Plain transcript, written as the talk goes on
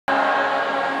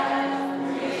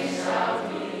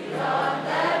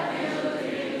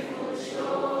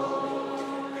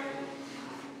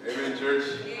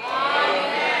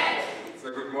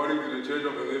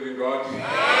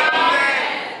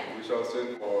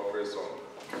our praise song.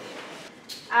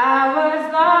 I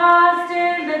was lost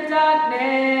in the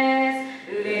darkness,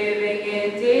 living in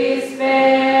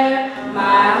despair.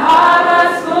 My heart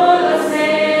was full of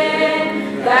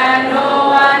sin that no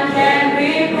one can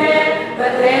repair.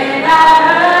 But then I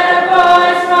heard a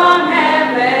voice from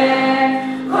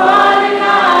heaven calling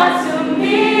out to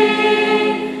me,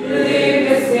 leave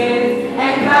your sins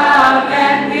and come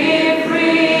and be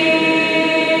free.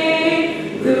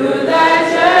 Through the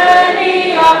journey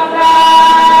of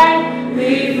life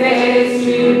we face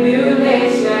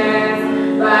tribulations,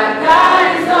 but God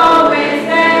is always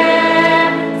there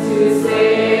to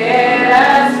set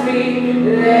us free.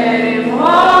 Let Him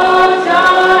hold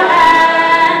your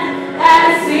hand and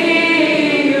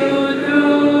see you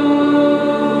through.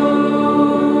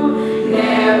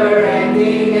 Never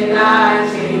ending and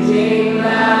unchanging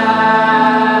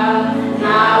love.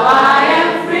 Now I am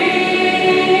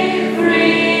free,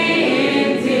 free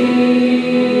indeed.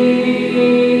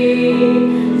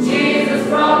 Jesus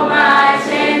broke my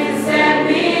chains and set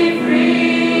me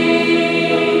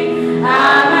free.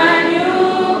 I'm a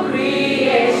new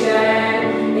creation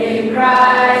in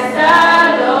Christ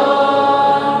alone.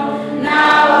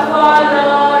 Now I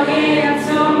follow Him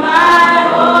to my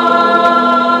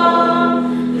home.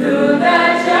 Through the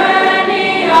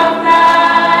journey of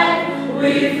life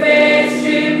we face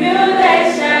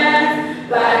tribulations,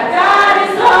 but God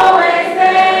is always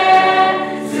there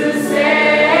to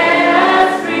set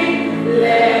us free.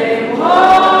 Let Him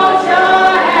hold your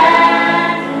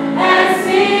hand and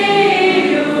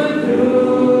see you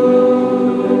through.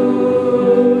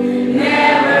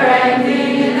 Never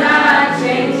ending and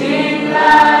unchanging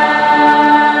love.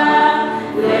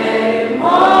 Let Him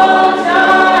hold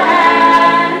your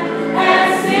hand and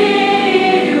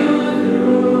see you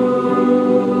through.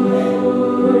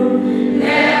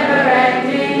 Never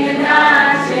ending and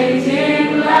unchanging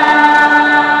love.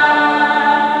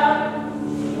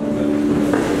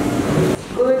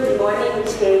 Good morning,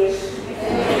 church.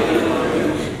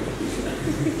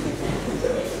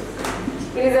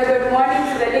 It is a good morning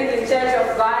to the living church of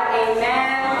God.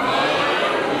 Amen.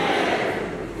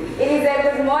 It is a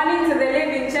good morning to the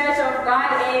living church of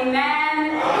God. Amen.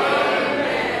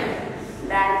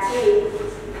 That's it.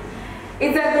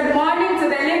 It's a good morning to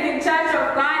the living church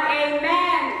of God.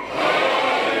 Amen.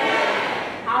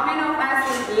 How many of us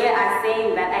in here are saying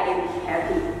that I am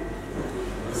happy?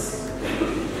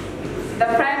 The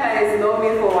primaries know me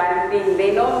for one thing.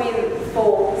 They know me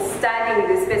for studying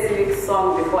the specific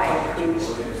song before I preach.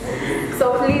 So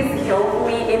please help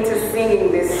me into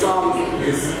singing this song.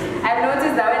 I've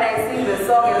noticed that when I sing the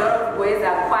song, a lot of boys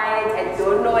are quiet. I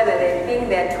don't know whether they think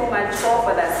they're too mature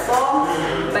for that song,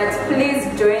 but please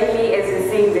join me as we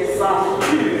sing this song.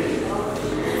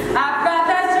 I've got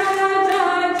that joy,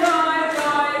 joy, joy,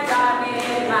 joy down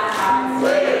in my heart.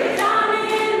 Down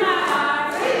in my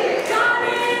heart. Down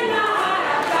in my heart.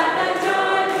 I've got that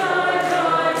joy, joy,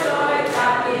 joy, joy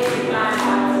down in my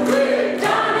heart.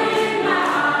 Down in my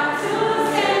heart to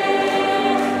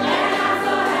stay. And I'm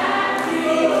so happy,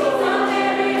 so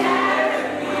very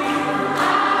happy.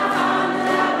 I found the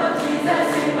love of Jesus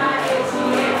in my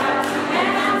HEA heart.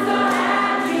 And I'm so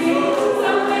happy,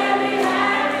 so very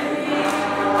happy.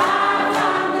 I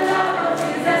found the love of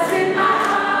Jesus in my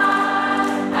heart.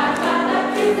 I've got the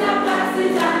peace that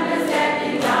passes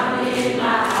understanding down in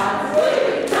my heart.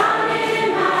 Down in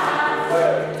my heart.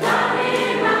 Down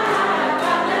in my heart. I've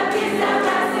got the peace that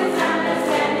passes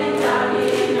understanding down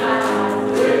in my heart.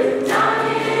 Down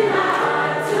in my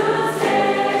heart to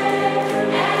stay.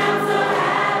 And I'm so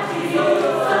happy, so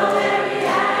very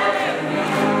happy.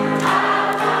 I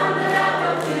found the love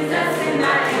of Jesus in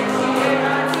my HEA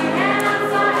heart. And I'm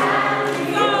so happy,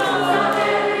 so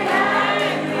very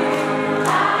happy.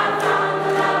 I found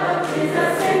the love of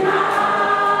Jesus in my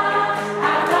heart.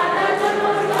 I've got the joy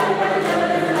of God, but the devil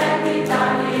doesn't let me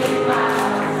down in my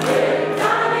heart.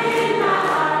 Down in my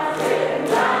heart.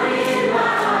 Down in my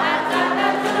heart. I've got the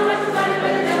joy of God,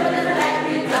 but the devil doesn't let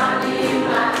me down in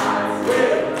my heart.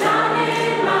 Down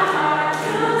in my heart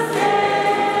to stay.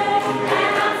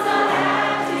 And I'm so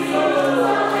happy, so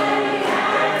very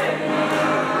happy.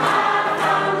 I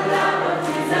found the love of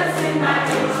Jesus in my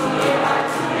HEA heart.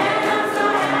 And I'm so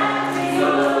happy,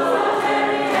 so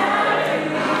very happy.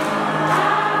 I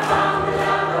found the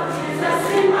love of Jesus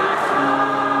in my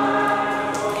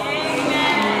heart.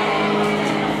 Amen.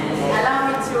 Allow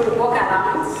me to walk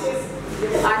around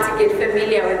and to get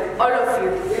familiar with all of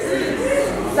you.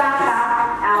 Saka,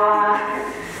 our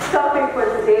topic for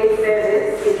today's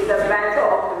service is the battle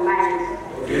of the mind.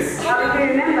 Now, if you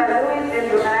remember, Louis and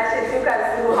Lunashe took us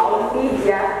through how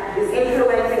media is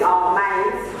influencing our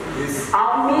minds.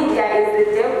 Our media is the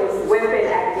devil's weapon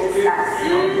against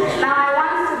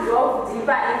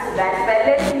deeper into that, but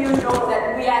letting you know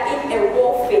that we are in a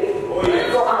warfare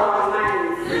for our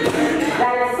minds.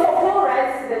 Like, so Paul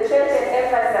writes to the church at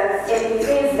Ephesus, and he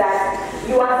says that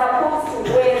you are supposed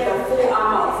to wear the full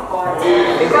armor of God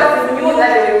because he knew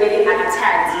that they were getting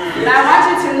attacked. Now I want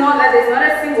you to know that there's not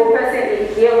a single person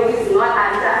in here who is not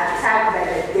under attack by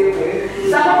the devil.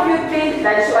 Some of you think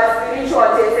that you are spiritual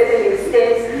to a certain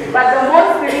extent, but the more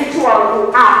spiritual you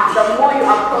are, the more you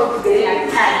are prone to getting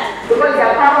attacked. Because there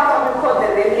are powerful people called the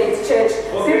remnant church,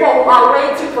 people who are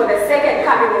waiting for the second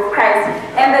coming of Christ,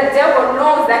 and the devil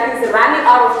knows that he's running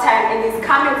out of time and he's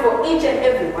coming for each and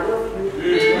every one of you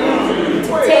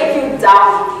to take you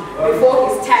down before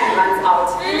his time runs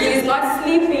out. He is not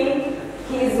sleeping,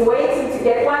 he is waiting to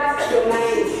get what? Your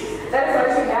mind. That's what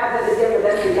you have that the devil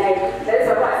doesn't like. That is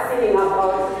what we're singing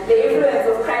about. The influence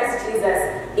of Christ Jesus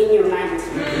in your mind.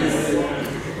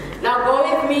 Now go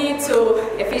with me to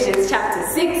Ephesians chapter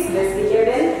 6, verse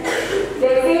 11.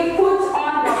 They say, put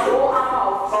on the whole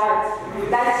armor of God,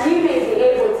 that ye may be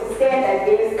able to stand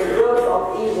against the works of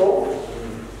evil.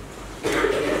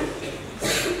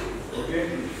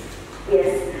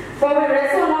 Yes. For we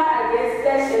wrestle not against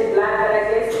flesh and blood, but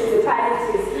against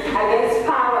principalities, against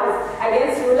powers,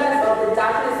 against rulers of the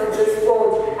darkness of this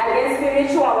world, against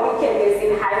spiritual wickedness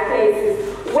in high places.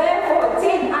 Wherefore,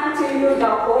 take unto you the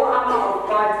whole armor of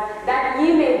God, that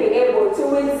ye may be able to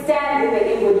withstand in the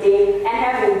evil day, and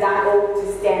having done all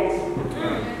to stand.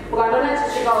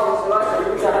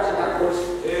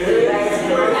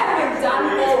 Having done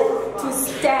all to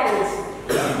stand.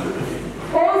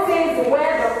 Paul says,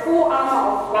 wear the full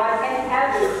armor of God, and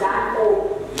having done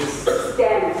all,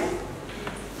 stand.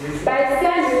 By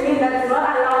stand, you mean that do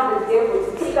not allow the devil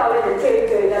to take away the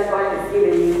territory that God has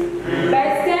given you. By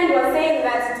stand, we're saying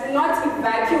that do not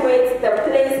evacuate the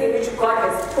place in which God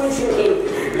has put you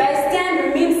in. By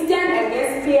stand, we mean stand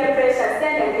against peer pressure,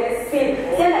 stand against sin,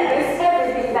 stand against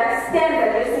everything that stands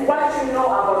against what you know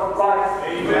about God.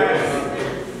 Amen.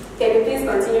 Can you please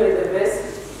continue with the verse?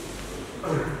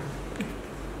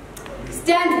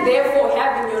 Stand therefore,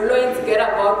 having your loins girt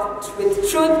about with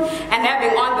truth, and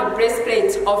having on the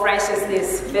breastplate of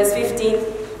righteousness. Verse 15.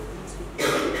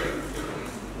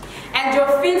 And your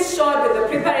feet shod with the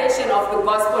preparation of the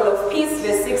gospel of peace.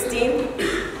 Verse 16.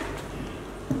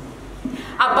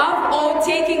 Above all,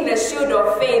 taking the shield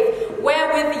of faith,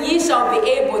 wherewith ye shall be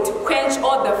able to quench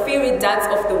all the fiery darts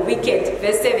of the wicked.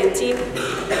 Verse 17.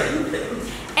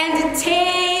 And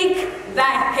take the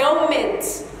helmet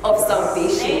of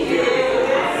salvation.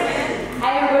 I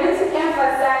am going to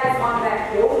emphasize on the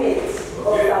helmet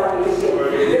of salvation,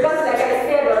 because like I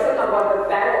said, we're talking about the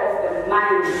battle of the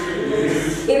mind.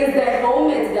 It is the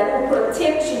helmet that will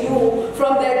protect you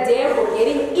from the devil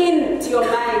getting into your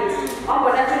mind.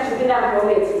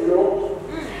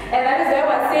 And that is why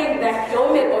we're saying the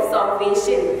helmet of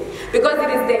salvation, because it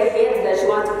is the head that you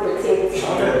want to protect.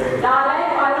 Now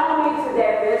allow me to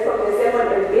divert from the sermon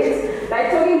a bit by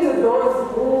talking to those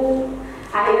who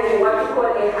are having what we call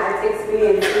a heart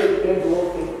experience in dead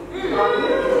warfare.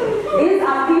 These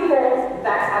are people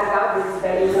that are governed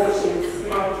by emotions.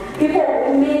 People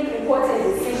who make important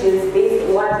decisions based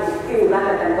on what they feel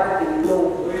rather than what they know,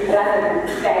 rather than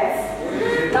facts.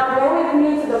 Now go with me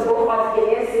to the book of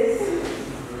Genesis.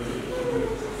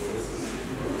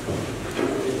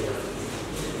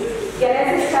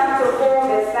 Genesis chapter 4,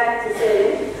 verse 5 to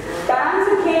 7. But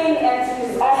unto Cain and to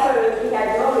his offering he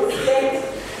had no respect,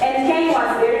 and Cain was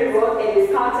very wroth, and his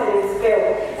countenance fell.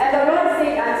 And the Lord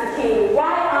said unto Cain,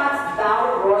 why art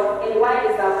thou wroth, and why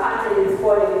is thy countenance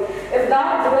fallen? If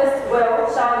thou doest well,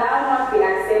 shalt thou not be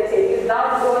accepted. If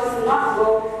thou doest not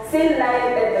well, sin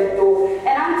lieth at the door,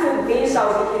 and unto thee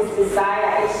shall be his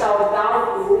desire, and shalt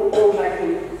thou rule over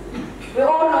him. We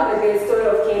all know the story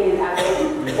of Cain and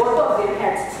Abel. Both of them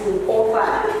had to offer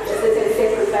a certain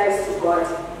sacrifice to God.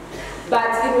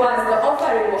 But it was the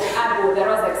offering of Abel that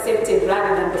was accepted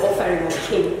rather than the offering of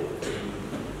Cain.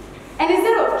 And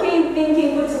instead of Cain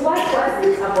thinking, what was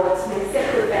it about my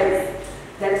sacrifice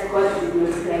that God did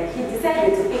not like, he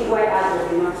decided to think why Abel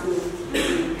did not do.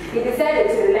 He decided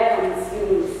to rely on his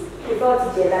feelings. He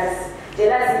felt jealous.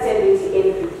 Jealousy turned into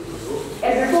envy.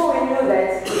 And before we knew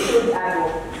that, he killed Abel.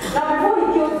 Now before he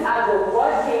killed Abel,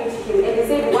 God came to him and he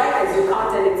said, why has your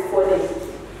countenance fallen?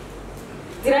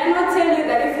 Did I not tell you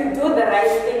that if you do the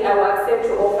right thing, I will accept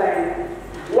your offering?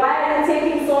 Why are you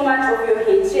taking so much of your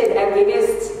hatred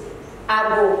against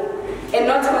Abel and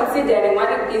not considering what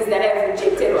it is that I have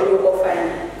rejected on your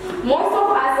offering? Most of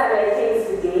us are like Cain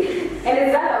today, and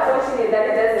it's not unfortunate that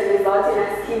it doesn't result in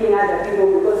us killing other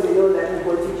people because we know that we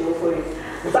go to jail for it.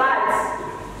 But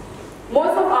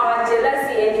most of our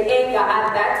jealousy and anger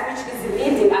are that which is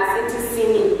leading us into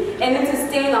sinning and into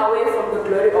staying away from the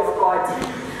glory of God.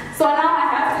 So now I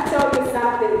have to tell you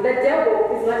something. The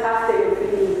devil is not after your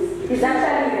feelings. He's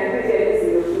actually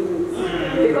interfering your feelings.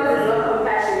 Because he's not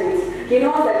compassionate. He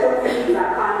knows that your feelings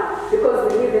are carnal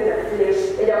because we live in the flesh.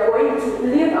 And you're going to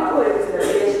live according to the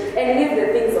flesh and live the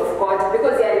things of God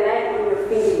because you're relying on your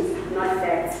feelings, not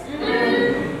facts.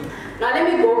 Now let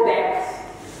me go back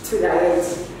to the word.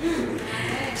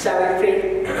 Shall we pray?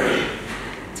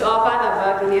 To our Father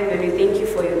above in heaven, we thank you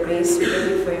for your grace, we thank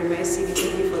you for your mercy, we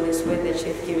thank you for this word that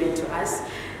you have given to us.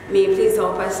 May you please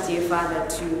help us, dear Father,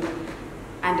 to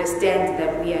understand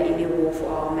that we are in a war for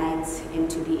our minds and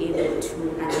to be able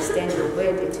to understand your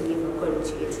word and to live according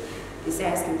to it. This I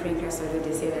ask and pray in Christ's Lord,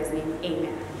 the Savior's name.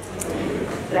 Amen.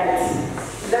 Right.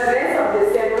 The rest of the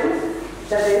sermon,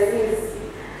 the verse is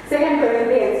 2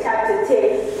 Corinthians chapter 10,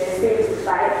 verse 3 to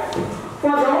 5.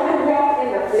 For though we walk in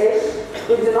the flesh,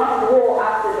 we do not war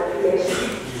after the flesh.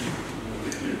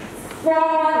 For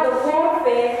the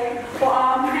warfare, for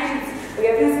our minds,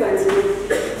 okay, please continue.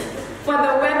 For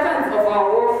the weapons of our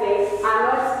warfare are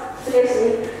not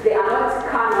fleshly, they are not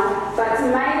carnal, but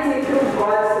mighty through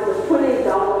God to the pulling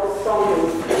down of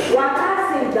strongholds. We are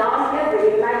casting down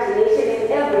every imagination and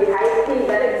every high thing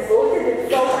that exalted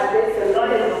itself against the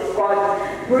knowledge of God,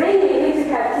 bringing into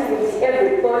captivity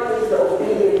every thought into the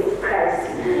obedience of Christ.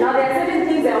 Now there are 7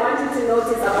 things I want you to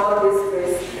notice about this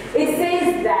verse. It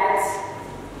says that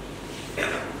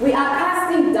we are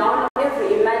casting down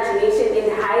every imagination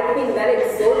and high thing that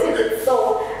exalted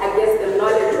itself against the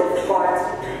knowledge of God.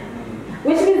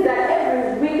 Which means that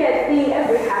every wicked thing,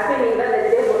 every happening that the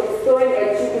devil is throwing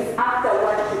at you is after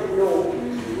what you know.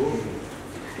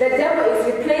 The devil is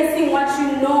replacing what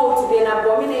you know to be an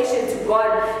abomination to God,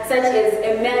 such as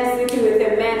a man sleeping with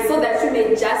a man, so that you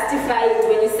may justify it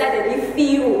when you suddenly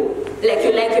feel like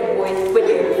you like a boy when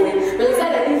you're a boy. When you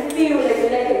suddenly feel like you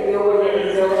like a girl when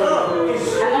you're a girl.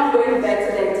 I'm not going back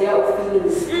to the idea of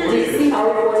feelings. Do you see how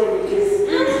important it is?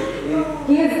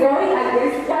 He is going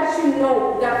against what you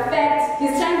know, the fact.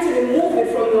 He's trying to remove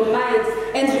it from your mind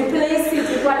and replace it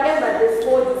with whatever this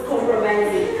world is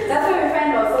compromising. That's why we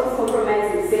find ourselves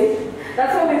compromising sin.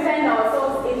 That's why we find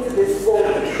ourselves into this world.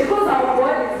 Because our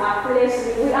bodies are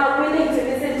fleshly, we are willing to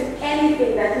listen to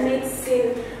anything that makes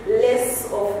sin less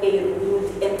of a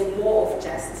root and more of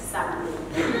just something.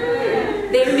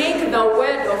 They make the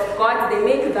word of God, they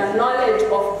make the knowledge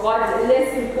of God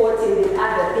less important than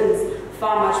other things.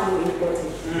 Far much more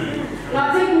important.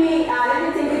 Now let me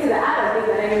take you to the other thing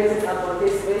that I noticed about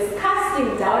this verse,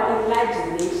 casting down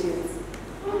imaginations.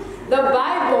 The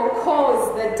Bible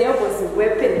calls the devil's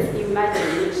weapons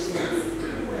imaginations.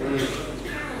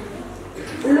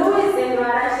 Lewis and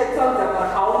Marasha talked about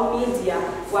how media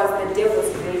was the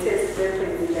devil's greatest weapon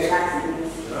in the last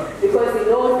days. Because he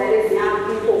knows that as young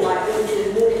people who are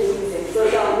into movies and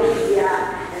social media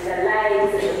and the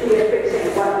likes and the peer pressure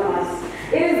and whatnot.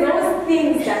 It is those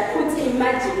things that put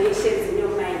imaginations in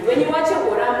your mind. When you watch a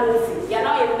horror movie, you're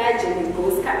now imagining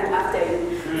ghosts coming after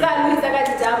you. So I'm going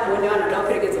to jump on you and I'll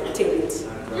forget to tell it.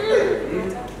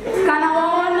 Can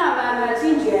I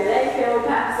change your life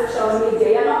on social media?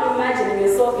 You're not imagining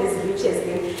yourself as rich as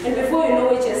them. And before you know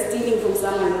it, you're stealing from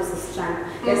someone else's child.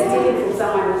 You're stealing from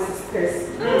someone else's purse.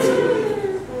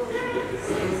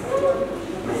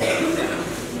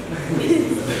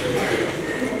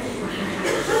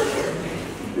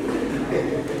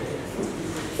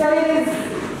 So it is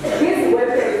these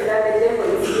weapons that the devil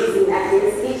is using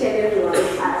against each and every one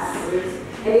of us.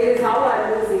 And it is how we are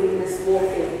losing in this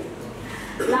warfare.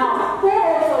 Now, Paul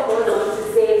also goes on to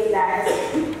say that,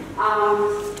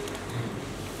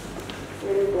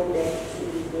 let me go back to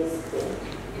this thing.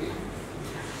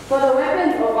 For the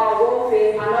weapons of our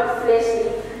warfare are not fleshly,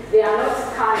 they are not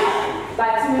carnal,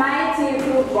 but mighty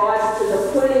through God to the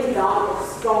pulling down of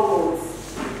strongholds.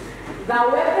 The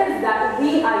weapons that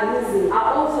we are using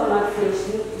are also not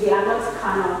fleshly, they are not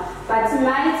carnal, but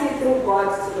mighty through God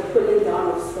to the pulling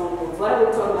down of strongholds. What are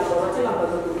we talking about? We're talking about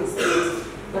the Holy Spirit.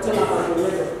 We're talking about the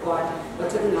word of God. We're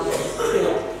talking about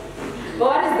prayer. But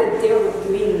what is the devil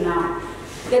doing now?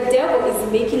 The devil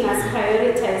is making us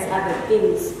prioritize other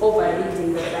things over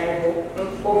reading the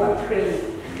Bible, over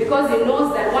praying. Because he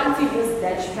knows that once you use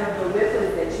that, you have the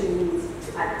weapons that you need to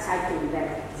attack him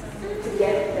back, to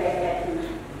get back at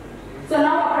him. So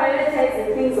now we're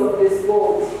prioritizing things of this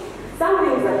world. Some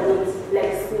things are good,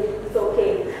 like school, it's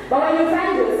okay. But when you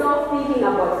find yourself thinking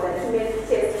about that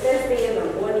test first thing in the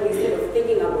morning instead of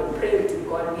thinking about praying to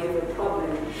God, we have a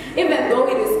problem. Even though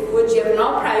it is good, you have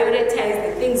now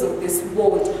prioritized the things of this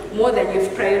world more than you've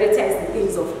prioritized the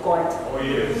things of God. Oh,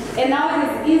 yes. And now it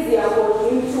is easier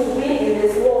for you to win in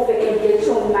this warfare and get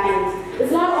your mind.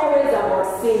 It's not always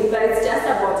about sin, but it's just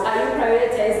about, are you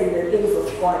prioritizing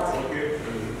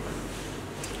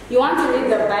You want to read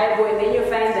the Bible and then you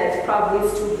find that probably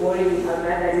it's too boring, I'd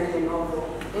rather read the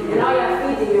novel. And now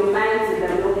you're feeding your mind to the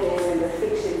novels and the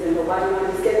fictions and the what you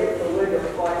want instead of the Word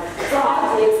of God. So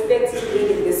how do you expect to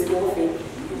read in this whole thing?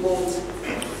 You won't.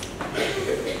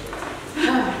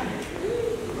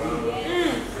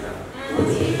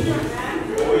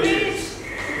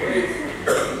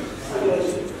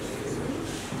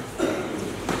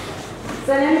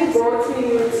 So let me go to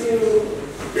you to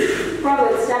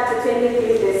Proverbs chapter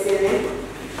 23, verse 7.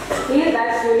 He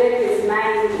that ruleth his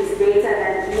mind is greater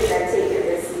than he that taketh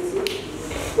a city.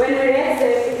 When we read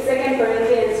 2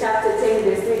 Corinthians chapter 10,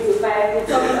 verse 3 to 5, we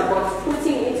talked about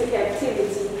putting into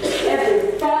captivity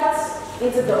every thought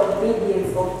into the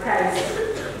obedience of Christ.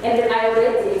 And then I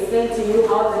already explained to you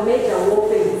how the major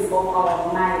warfare is of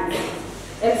our mind.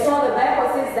 And so the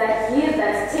Bible says that he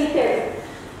that taketh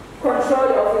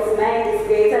control of his mind is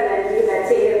greater than he that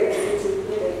taketh a city.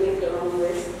 He gave the wrong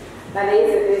words. But there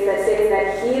is a verse that says that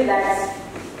he that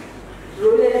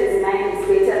ruleth his mind is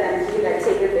greater than he that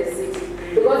taketh the city.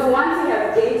 Because once you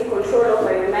have gained control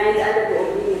over your mind under the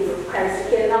obedience of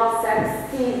Christ, you can now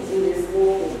succeed in this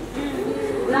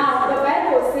movement. Now, the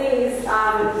Bible says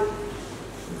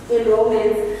in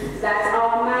Romans that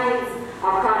our minds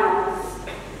are carnal,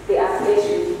 they are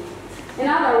fleshly. In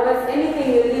other words,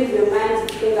 anything you leave your mind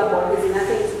to think about has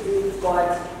nothing to do with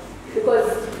God.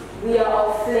 Because we are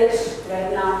of flesh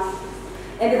right now.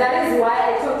 And that is why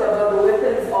I talked about the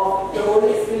weapons of the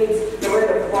Holy Spirit, the Word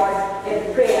of God,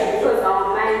 and prayer, because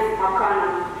our minds are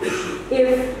carnal.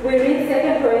 If we read 2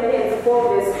 Corinthians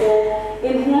 4, verse 4,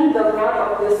 in whom the God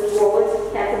of this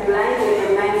world hath blinded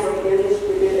the minds of them which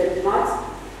believe not.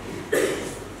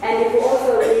 And if we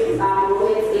also read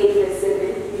Romans 8, verse 7,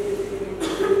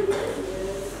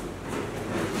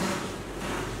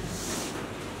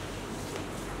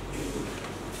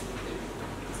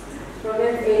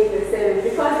 Romans 8, verse 7,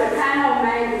 because the carnal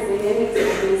mind is the enemy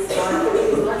against God, for it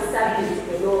is not subject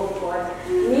to the law of God,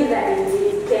 neither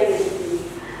indeed can it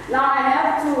be. Now I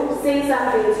have to say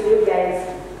something to you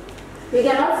guys. You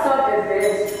cannot stop a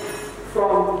bird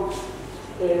from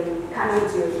coming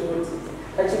to your head,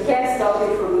 but you can't stop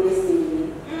it from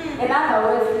listening. In other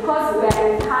words, because we are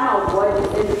in carnal bodies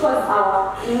and because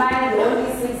our mind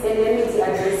only sees enmity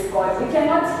against God, we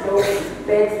cannot stop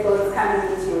bird thoughts coming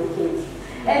into your head.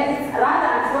 And it's rather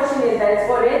unfortunate that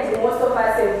already most of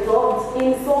us have delved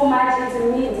in so much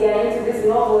into media, into these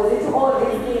novels, into all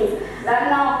these things, that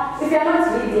now, if you're not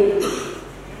reading,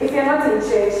 if you're not in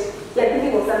church, you're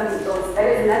thinking of something else. That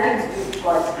has nothing to do with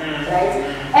God, right?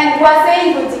 And we're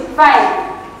saying, good, fine,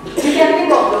 you can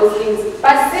think of those things,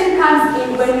 but sin comes in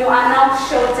when you are now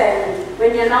sheltering,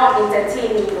 when you're now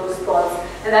entertaining those thoughts.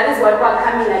 And that is what we're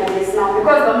coming against now.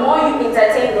 Because the more you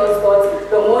entertain those thoughts,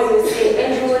 the more you sin,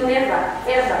 and you will never,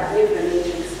 ever leave the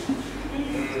matrix.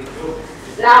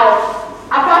 Now,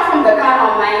 apart from the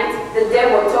carnal mind, the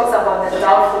devil talks about the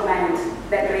doubtful mind,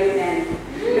 the gray man.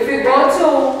 If we go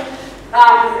to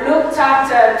Luke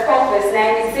chapter 12, verse 9,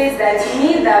 it says that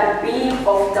neither be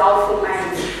of doubtful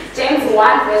mind. James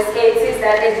 1, verse 8 says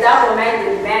that a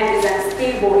double-minded man is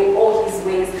unstable in all his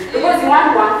ways. Because you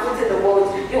want one foot in the world,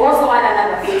 you also want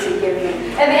another foot in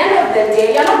heaven. At the end of the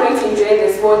day, you're not going to enjoy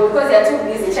this world because you're too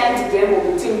busy trying to gamble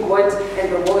between God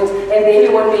and the world, and then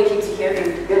you won't make it to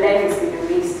heaven. Your life is going to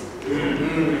waste.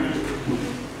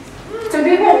 To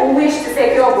people who wish to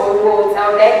secure both worlds,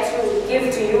 I would like to give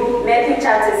to you Matthew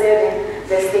chapter 7,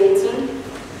 verse 18.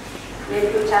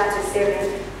 Matthew chapter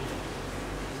 7.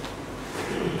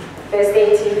 Verse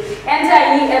 18, enter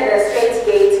ye at the straight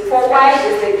gate, for wide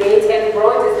is the gate, and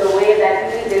broad is the way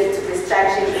that leadeth to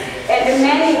destruction, and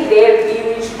many there be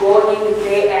which go in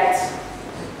thereat.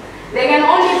 There can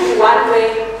only be one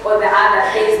way or the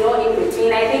other, there is no in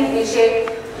between. I think Ishe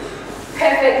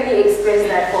perfectly expressed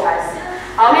that for us.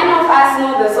 How many of us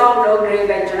know the song No Grave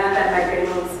by Jonathan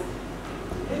McReynolds?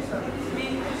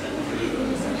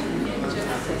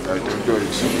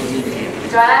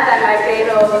 Jonathan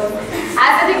McReynolds.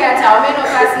 I think how many of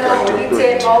us know Holy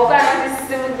Tape, but we cannot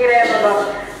still get about,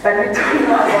 but we don't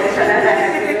know about Jonathan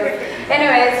McReynolds.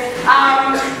 Anyways,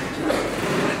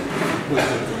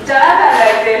 Jonathan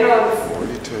McReynolds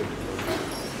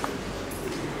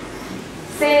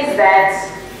says that,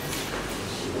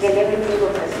 okay, let me think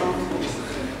of the song.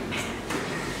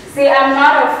 See, I'm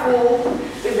not a fool.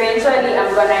 Eventually,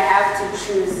 I'm gonna have to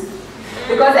choose.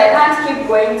 Because I can't keep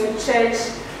going to church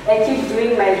and keep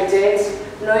doing my dirt,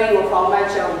 knowing of how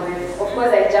much I'm worth. Of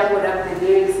course, I jumbled up the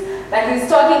lyrics, but he's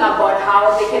talking about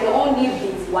how they can only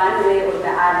be one way or the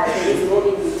other. There is no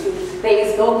in between. There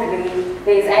is no gray.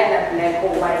 There is either black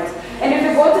or white. And if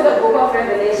you go to the book of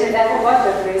Revelation, I forgot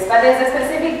the phrase, but there's a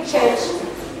specific church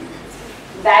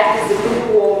that is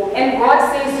lukewarm. And God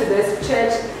says to this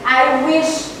church, I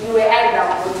wish you were either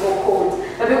hot or cold.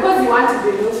 But because you want to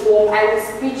be lukewarm, I will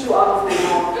spit you out of my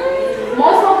mouth.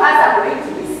 Most of us are going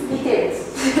to be spitted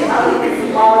out of his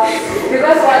mouth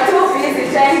because we're too busy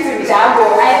trying to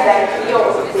juggle either here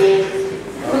or there.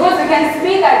 Because we can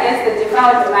speak against the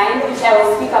defiled mind, which I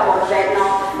will speak about right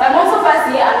now. But most of us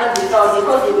here are not defiled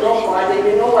because we know God and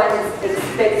we know what is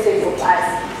expected of us.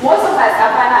 Most of us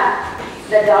are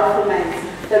the doubtful minds,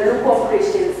 the lukewarm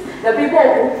Christians, the people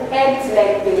who act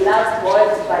like they love God,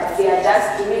 but they are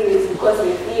just doing it because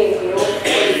they fear Him.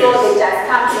 So they just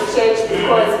come to church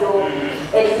because,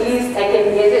 at least I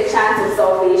can get a chance of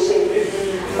salvation.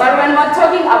 But when we're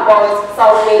talking about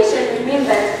salvation, we mean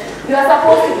that you are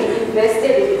supposed to be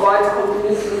invested in God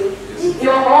completely.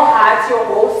 Your whole heart, your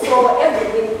whole soul,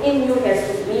 everything in you has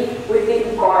to be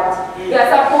within God. You are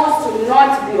supposed to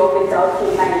not be of a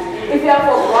doubtful mind. If you are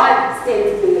for God,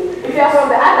 stand there. If you are from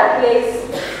the other place,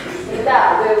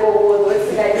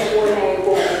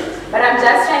 but I'm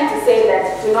just trying to say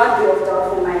that do not be of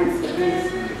doubtful minds.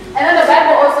 And then the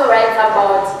Bible also writes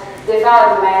about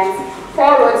defiled minds.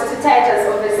 Paul wrote to Titus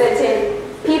of a certain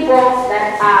people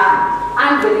that are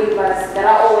unbelievers, that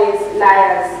are always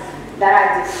liars, that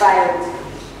are defiled.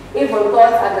 Evil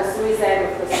thoughts are the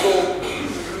suicide of the soul.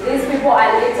 These people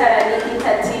are literally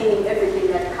entertaining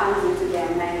everything that comes into their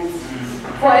minds.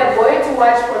 For a boy to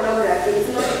watch pornography,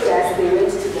 it's not just they went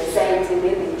to the site and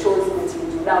then they chose it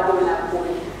to that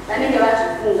boy. And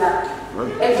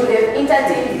would have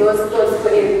entertained those thoughts for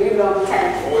a really long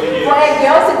time. For a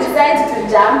girl to decide to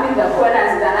jump in the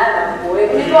corners with another boy,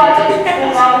 we go out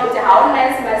to how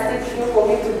nice must it feel for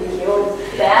me to be held?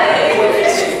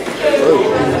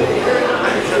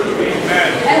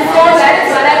 And so that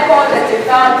is what I call the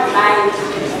defiled mind.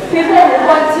 People who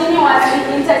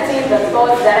continuously entertain the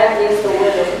thoughts that are against the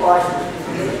word of God.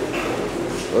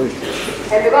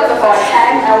 And because of our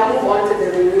time, I'll move on to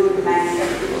the renewed mind.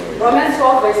 Romans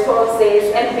 12 verse 12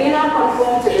 says, and be not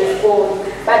conformed to this world,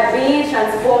 but be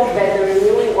transformed by the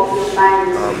renewing of your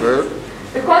mind.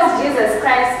 Because Jesus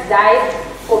Christ died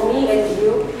for me and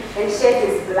you and shed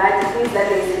his blood, it means that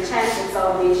there is a chance of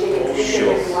salvation in each and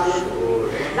every one of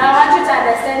you. Now I want you to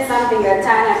understand something that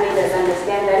Tana made us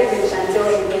understand, that even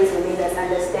Chantel and Hazel made us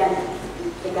understand.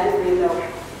 They can't really know.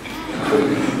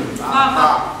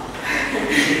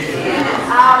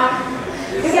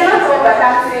 You cannot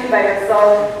overcome sin by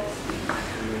yourself.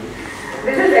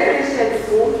 This is a Christian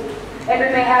school, and we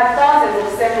may have thousands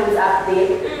of sermons up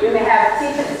there. We may have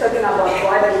teachers talking about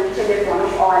God and each and every one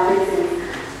of our lessons.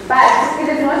 But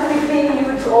it is not within you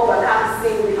to overcome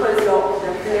sin because you're of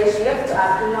the flesh. You have to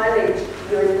acknowledge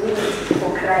your need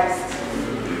for Christ.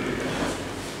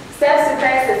 Steps to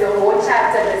Christ is a whole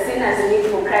chapter, the sinner's need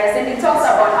for Christ. And it talks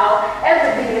about how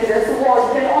everything in this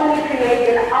world can only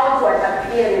create an outward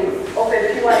appearance of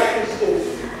a pure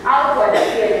Christian. Outward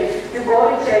appearance. You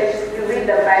go to church, you read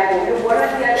the Bible, you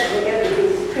volunteer to do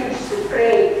everything, to preach, to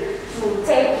pray, to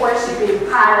take worship in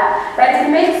power. But it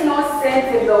makes no sense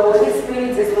if the Holy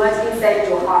Spirit is not inside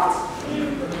your heart.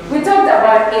 We talked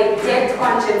about a dead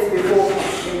conscience before.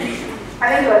 I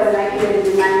think it was like in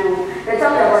the manual. They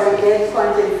talked about a dead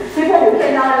conscience. People who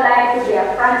can now lie to their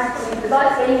front teeth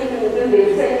without anything in them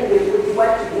telling them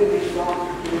what you did is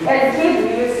wrong. As kids,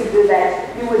 we used to do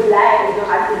that. You would lie and you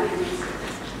have to do it.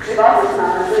 Because it's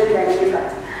not a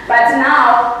but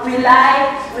now we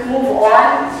lie, we move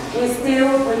on, we steal,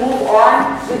 we move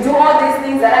on, we do all these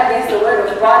things that are against the word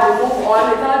of God, we move on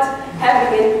without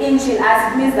having an inch in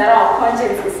us. It means that our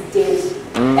conscience is dead.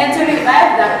 And to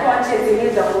revive that conscience, you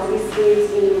need the Holy Spirit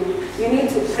in you. You need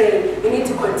to pray, you need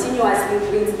to continuously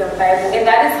read the Bible, and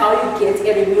that is how you get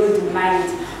a renewed mind.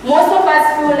 Most of us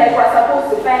feel like we're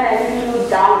supposed to finally kneel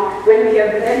down when we have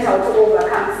learned how to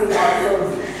overcome sin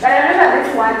ourselves. But I remember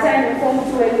this one time in Form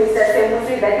 2 when Mr. Semu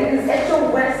said that it is at your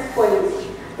worst point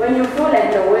when you feel like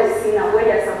the worst sinner where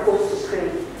you're supposed to pray.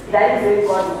 That is when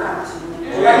God will come to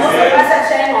you. But most of us are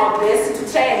trying our best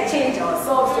to try and change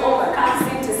ourselves to overcome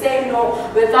sin, to say no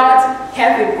without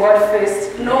having God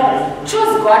first. No,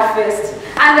 choose God first.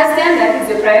 Understand that it's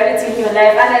a priority in your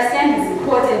life. Understand it's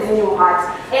important in your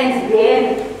heart. And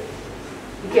then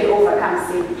you can overcome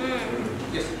sin.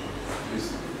 Yes.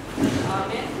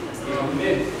 Amen.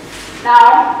 Amen.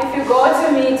 Now, if you go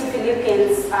to me to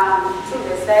Philippians 2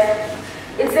 verse 5,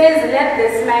 it says, let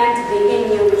this mind be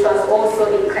in you, which was also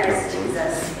in Christ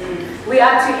Jesus. We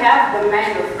are to have the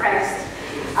mind of Christ.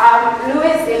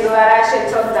 Louis in Luarasha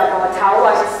talked about how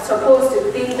I was supposed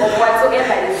to think of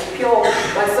whatsoever is pure,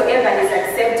 whatsoever is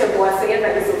acceptable, whatsoever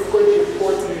is of good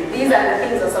report. These are the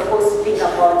things we're supposed to think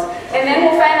about. And then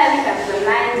we finally have the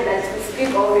mind that we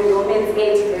speak of in Romans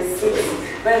 8 verse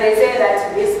 6. when they say that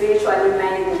to be spiritually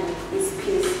minded is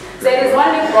peace. So it is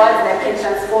only God that can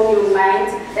transform your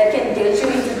mind, that can get you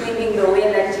into thinking the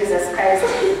way that Jesus Christ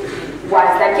was,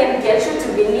 that can get you to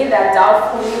be neither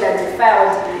doubtful, neither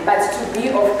defiled, but to be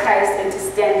of Christ and to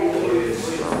stand in Him.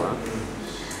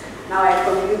 Now I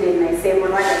concluded my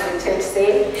sermon. What does the church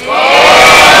say?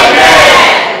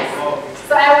 Amen.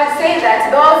 So I would say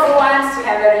that those who want to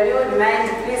have a renewed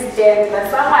mind, please stand, but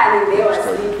someone in there was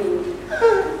sleeping.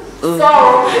 So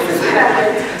this is what I'm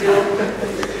going to do.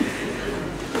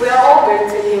 We are all going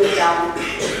to kneel down.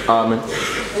 Amen.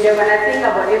 And you're going to think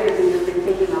about everything you've been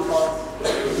thinking about.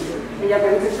 And you're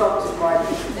going to talk to God.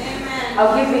 Amen.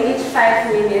 I'll give you each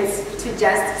 5 minutes to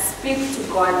just speak to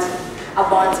God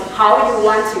about how you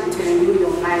want Him to renew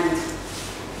your mind.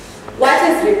 What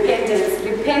is repentance?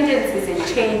 Repentance is a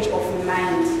change of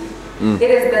mind. It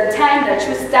is the time that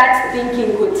you start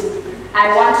thinking,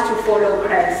 I want to follow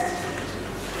Christ.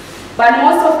 But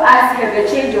most of us have a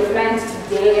change of mind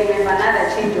today and we have another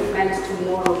change of mind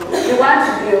tomorrow. We want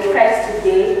to be of Christ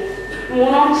today.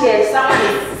 Someone's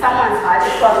heart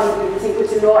is probably thinking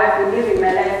to know I've been living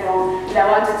my life wrong and I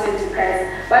want to turn to Christ.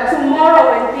 But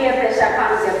tomorrow when peer pressure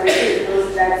comes, you're breaking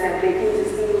those drugs, you're breaking to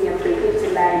stealing, you're breaking to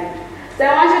lying. So I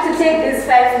want you to take these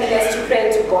 5 minutes to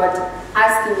pray to God,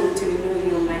 asking Him to renew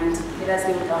your mind. Let us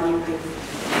kneel down and pray.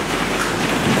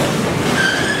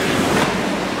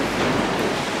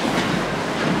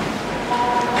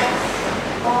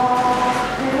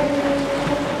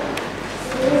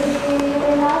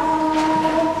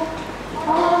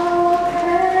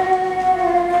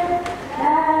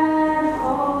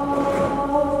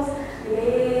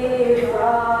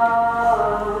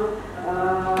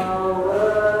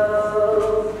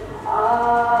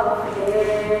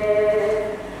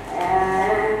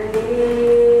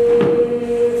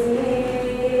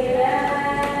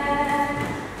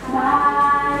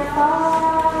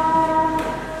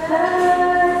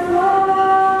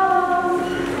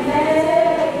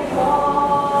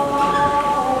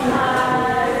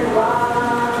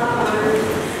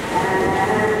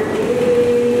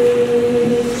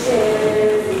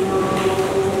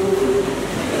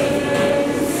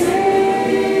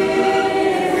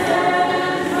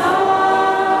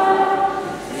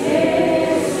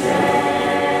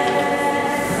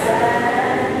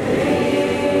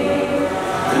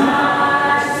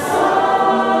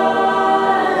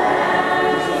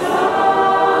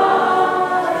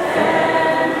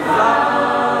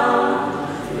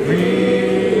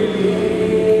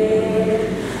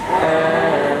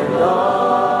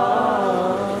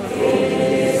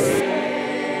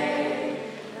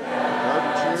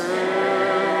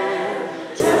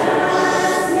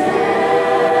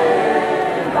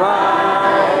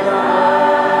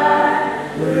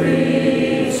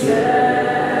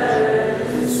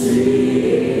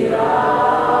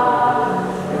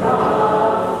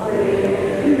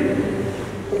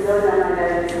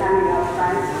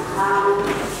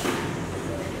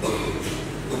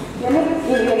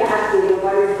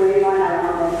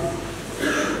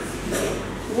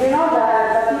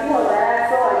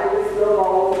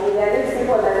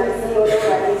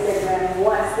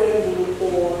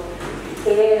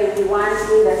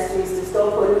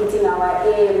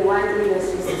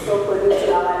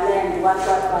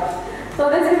 So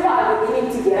these people are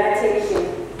beginning to get attention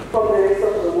from the rest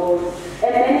of the world.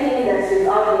 And many industries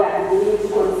out there are beginning to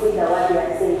consider what they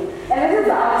are saying. And this is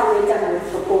the ultimatum they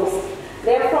propose.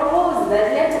 They have proposed that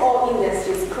let all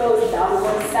industries close down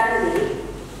on Sunday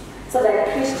so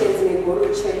that Christians may go to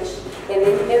church and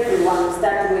then everyone will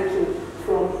start working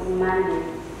from Monday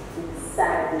to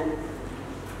Saturday.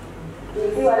 Do you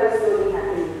see what is slowly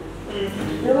happening?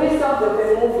 Louis talked of a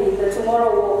movie, The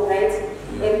Tomorrow War, right?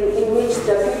 In which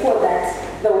the people that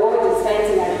the world is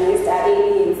fighting against are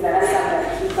aliens that are Sabbath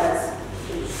keepers.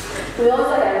 We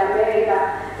also have America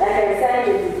that has signed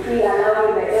a decree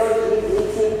allowing the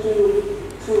LGBTQ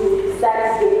to start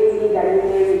getting legally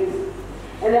married.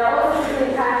 And there are also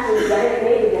certain countries that have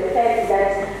made the fact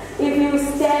that if you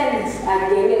stand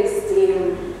against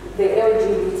the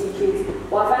LGBTQs,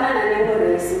 wafana na nemo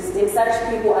racist, and such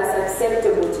people are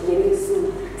susceptible to getting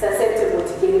sued, susceptible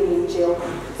to getting in jail.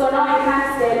 So now you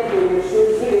can't stand for your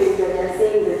truth, even if you're just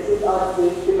saying the truth out there,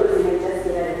 because you may just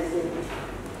get arrested.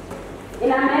 In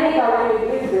America, when you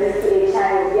give birth to a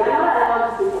child, you are not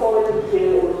allowed to call it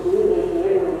gay or he, a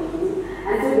gay or he,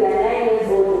 until they are 9 years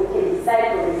old, they can decide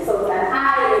for themselves that I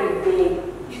am gay,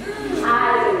 I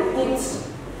am it,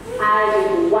 I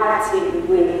am what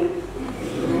anyway.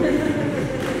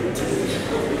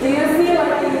 Do you see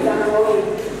what things are going?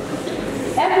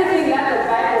 Everything that the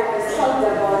Bible has talked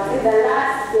about in the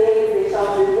last days, there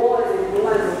shall be wars and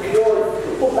rumors of wars.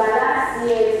 For the last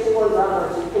year,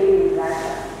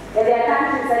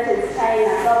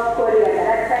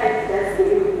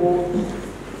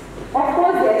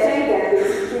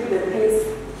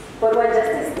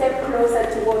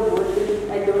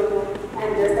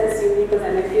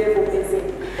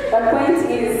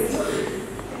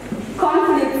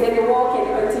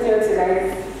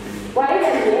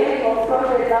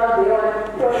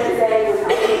 prophesying on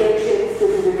our elections to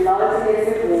the results in a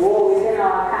civil war within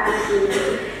our country,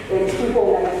 and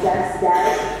people like just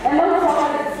die. And those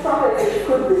prophecies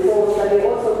could be false, but they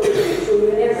also could be true.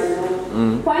 You never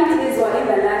know. Point is, we're in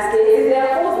the last days. If they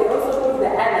are false, they also put the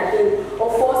other thing of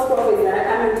false prophets that are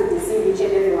coming to deceive each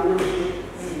and every one of you.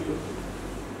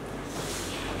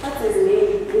 What's his name?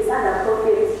 This other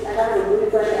prophet, I don't know who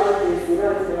got out this, you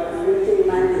know, the military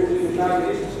man is about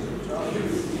it.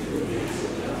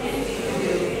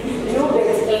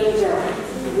 Ncube's angel,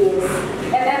 yes.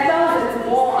 And there are thousands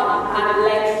more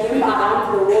like him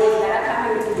around the world that are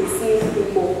coming to deceive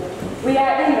people. We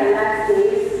are in the last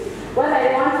days. Whether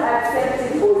you want to accept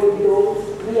it or you don't,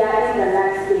 we are in the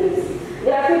last days.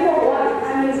 There are people who are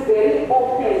becoming very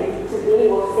open to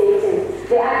being of Satan.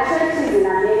 There are churches in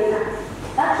America.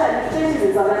 Actually, churches in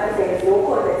South Africa is no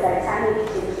called the satanic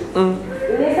churches.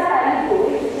 They say I need to go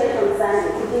to church on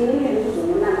Sunday.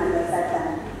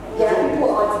 There are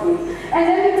people out there. And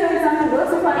let me tell you something, those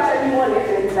who are actually more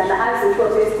reference than the hands who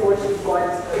protest worship God.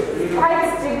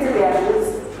 Quite strictly their rules.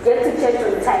 Get to church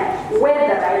on time, wear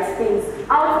the right things,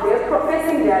 out there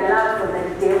professing their love for the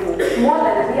devil more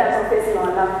than we are professing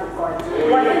our love for God.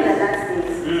 We're in the last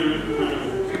days.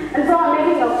 And so I'm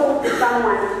making a call to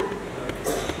someone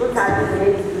who's having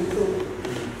ready to be too.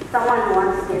 Someone who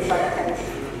wants to get baptized.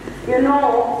 You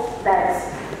know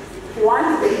that if you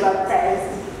want to get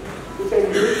baptized, you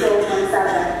can do so on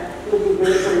Sabbath, will be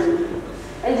there for you.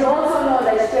 And you also know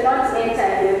that you cannot enter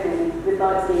heaven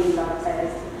without being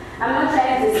baptized. I'm not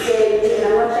trying to scare you, and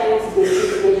I'm not trying to get you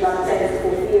to get baptized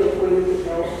for fear of going to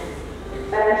hell.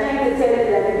 But I'm trying to tell you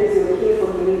that it is okay for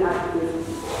getting up there.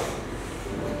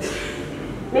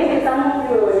 Maybe some of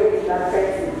you are already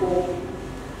baptized before,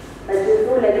 but you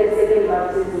feel like a second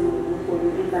baptism before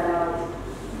you get that out.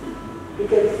 You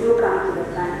can still come to the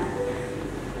front.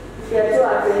 If you are too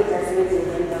afraid to say it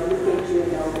again, I'll look at you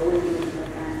and I'll go with you to the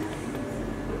front.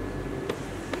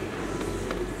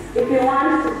 If you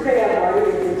want to pray about it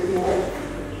a bit more,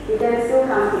 you can still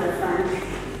come to the front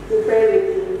to pray with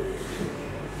you.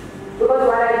 Because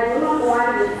what I do not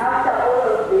want is, after all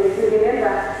of this, you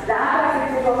remember, the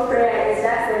opposite of prayer is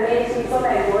just the main so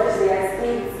that wash their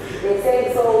feet, they say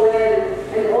it so well,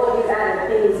 and all these other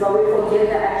things, but we forget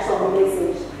the actual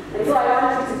message. And so I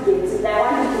want you to get to, I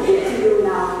want you to get to you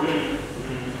now.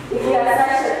 If you are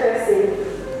such a person,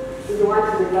 if you want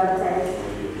to be baptized,